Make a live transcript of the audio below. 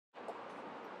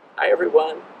Hi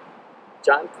everyone,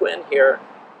 John Quinn here.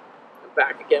 I'm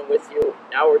back again with you.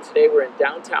 Today we're in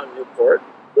downtown Newport,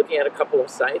 looking at a couple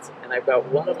of sites, and I've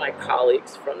got one of my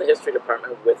colleagues from the history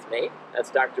department with me.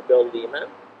 That's Dr. Bill Leeman.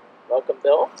 Welcome,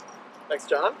 Bill. Thanks,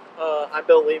 John. I'm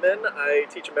Bill Leeman. I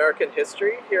teach American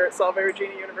history here at Salve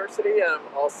Regina University, and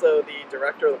I'm also the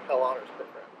director of the Pell Honors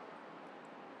Program.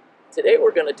 Today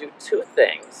we're going to do two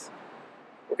things.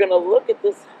 We're going to look at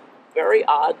this very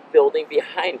odd building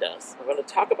behind us. I'm going to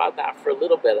talk about that for a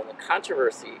little bit and the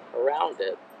controversy around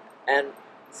it. And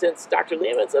since Dr.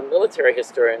 Leeman's a military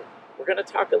historian, we're going to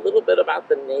talk a little bit about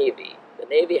the Navy. The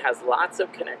Navy has lots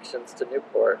of connections to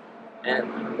Newport,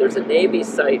 and there's a Navy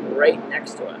site right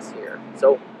next to us here.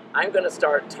 So I'm going to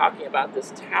start talking about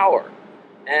this tower.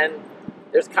 And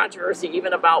there's controversy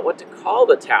even about what to call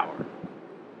the tower.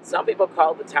 Some people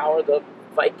call the tower the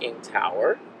Viking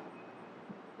Tower.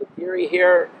 The theory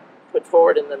here put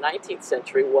forward in the 19th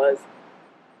century was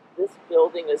this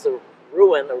building is a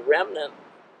ruin, a remnant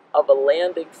of a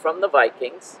landing from the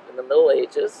Vikings in the Middle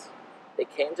Ages. They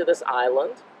came to this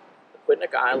island, the Quinn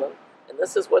Island, and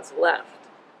this is what's left.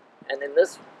 And in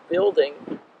this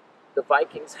building, the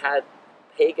Vikings had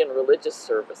pagan religious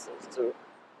services to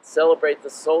celebrate the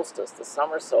solstice, the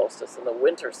summer solstice, and the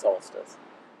winter solstice.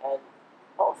 And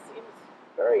all seems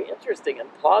very interesting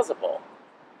and plausible.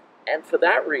 And for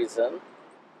that reason,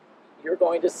 you're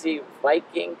going to see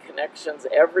Viking connections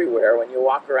everywhere when you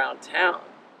walk around town.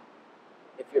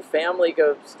 If your family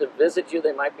goes to visit you,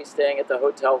 they might be staying at the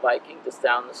Hotel Viking just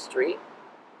down the street.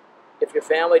 If your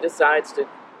family decides to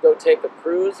go take a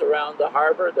cruise around the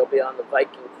harbor, they'll be on the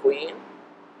Viking Queen.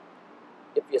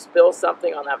 If you spill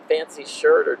something on that fancy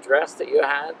shirt or dress that you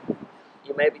had,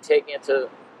 you may be taking it to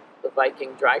the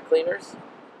Viking dry cleaners.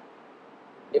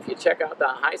 If you check out the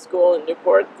high school in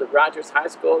Newport, the Rogers High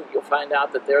School, you'll find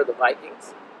out that they're the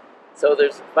Vikings. So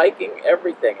there's Viking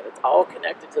everything, and it's all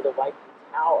connected to the Viking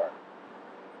Tower.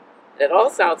 And it all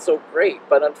sounds so great,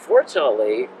 but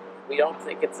unfortunately, we don't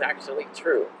think it's actually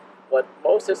true. What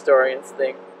most historians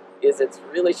think is it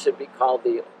really should be called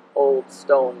the Old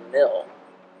Stone Mill.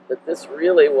 That this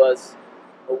really was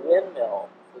a windmill.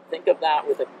 So think of that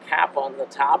with a cap on the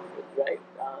top, right?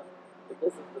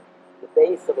 This is the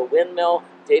base of a windmill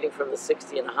dating from the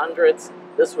 1600s.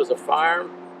 This was a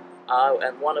farm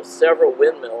and one of several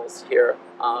windmills here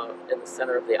in the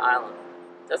center of the island.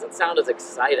 Doesn't sound as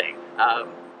exciting,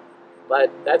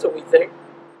 but that's what we think.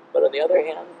 But on the other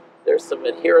hand, there's some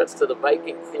adherence to the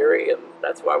Viking theory, and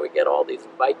that's why we get all these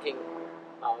Viking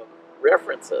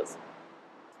references.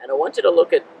 And I want you to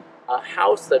look at a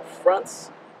house that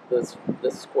fronts this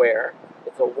square.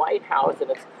 It's a white house, and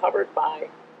it's covered by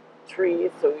trees,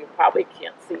 so you probably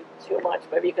can't see too much.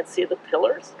 Maybe you can see the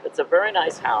pillars. It's a very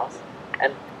nice house,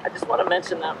 and I just want to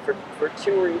mention that for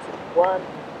two reasons.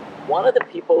 One of the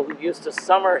people who used to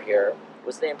summer here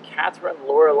was named Catherine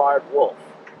Lorillard Wolfe.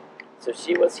 So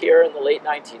she was here in the late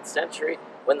 19th century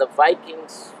when the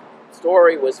Vikings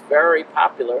story was very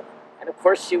popular, and of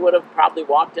course she would have probably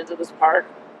walked into this park.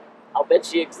 I'll bet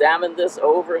she examined this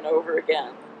over and over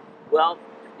again. Well,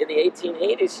 in the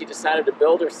 1880s, she decided to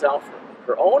build herself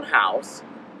her own house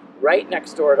right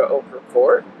next door to Ochre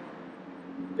Court,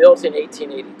 built in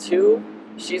 1882.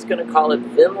 She's going to call it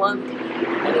Vinland,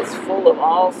 and it's full of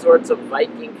all sorts of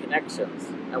Viking connections.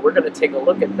 And we're going to take a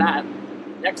look at that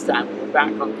next time when we're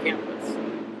back on campus.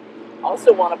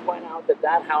 Also want to point out that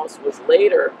that house was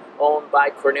later owned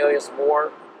by Cornelius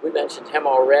Moore. We mentioned him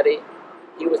already.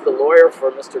 He was the lawyer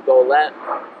for Mr. Golett,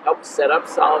 helped set up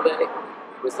Salve,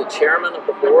 was the chairman of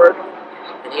the board,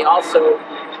 and he also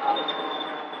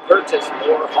purchased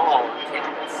Moore Hall on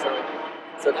campus.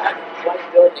 So that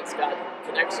white building's got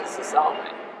connections to Salve.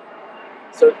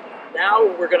 So now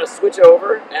we're going to switch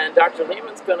over, and Dr.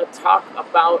 Leeman's going to talk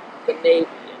about the Navy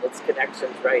and its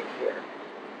connections right here.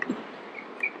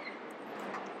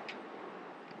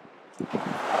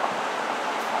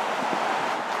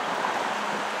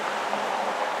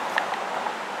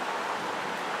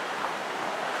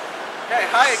 Okay,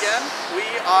 hi again. We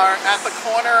are at the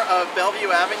corner of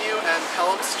Bellevue Avenue and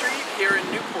Pelham Street here in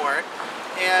Newport.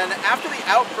 And after the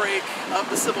outbreak of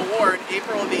the Civil War in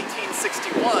April of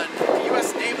 1861, the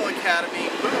U.S. Naval Academy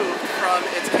moved from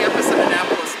its campus in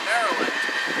Annapolis, Maryland,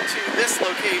 to this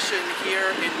location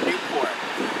here in Newport.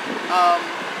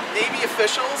 Navy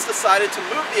officials decided to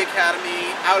move the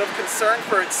academy out of concern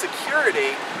for its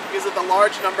security because of the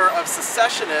large number of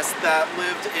secessionists that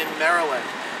lived in Maryland.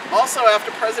 Also,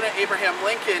 after President Abraham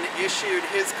Lincoln issued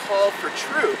his call for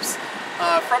troops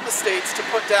from the states to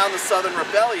put down the Southern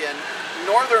Rebellion,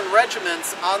 Northern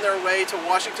regiments on their way to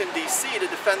Washington, D.C. to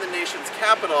defend the nation's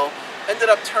capital ended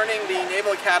up turning the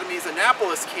Naval Academy's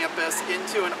Annapolis campus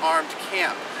into an armed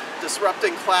camp,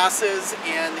 disrupting classes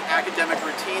and the academic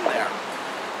routine there.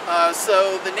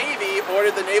 So the Navy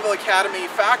ordered the Naval Academy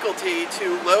faculty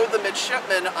to load the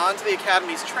midshipmen onto the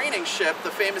Academy's training ship,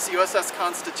 the famous USS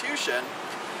Constitution,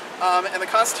 and the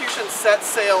Constitution set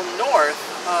sail north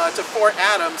to Fort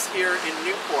Adams here in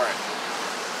Newport.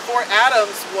 Fort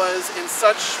Adams was in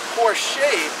such poor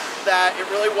shape that it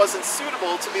really wasn't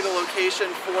suitable to be the location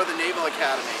for the Naval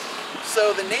Academy.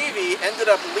 So the Navy ended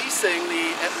up leasing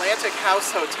the Atlantic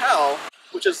House Hotel,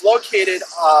 which is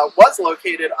was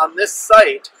located on this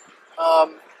site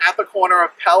at the corner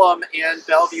of Pelham and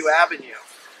Bellevue Avenue.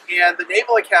 And the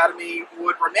Naval Academy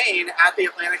would remain at the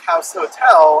Atlantic House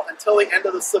Hotel until the end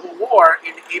of the Civil War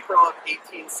in April of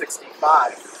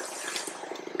 1865.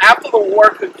 After the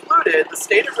war concluded, the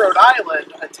state of Rhode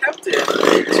Island attempted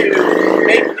to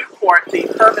make Newport the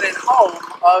permanent home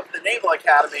of the Naval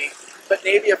Academy, but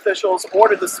Navy officials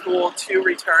ordered the school to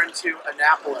return to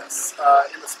Annapolis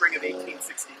in the spring of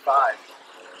 1865.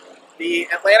 The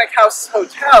Atlantic House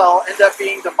Hotel ended up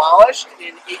being demolished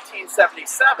in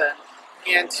 1877,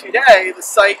 and today the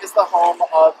site is the home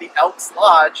of the Elks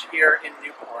Lodge here in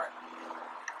Newport.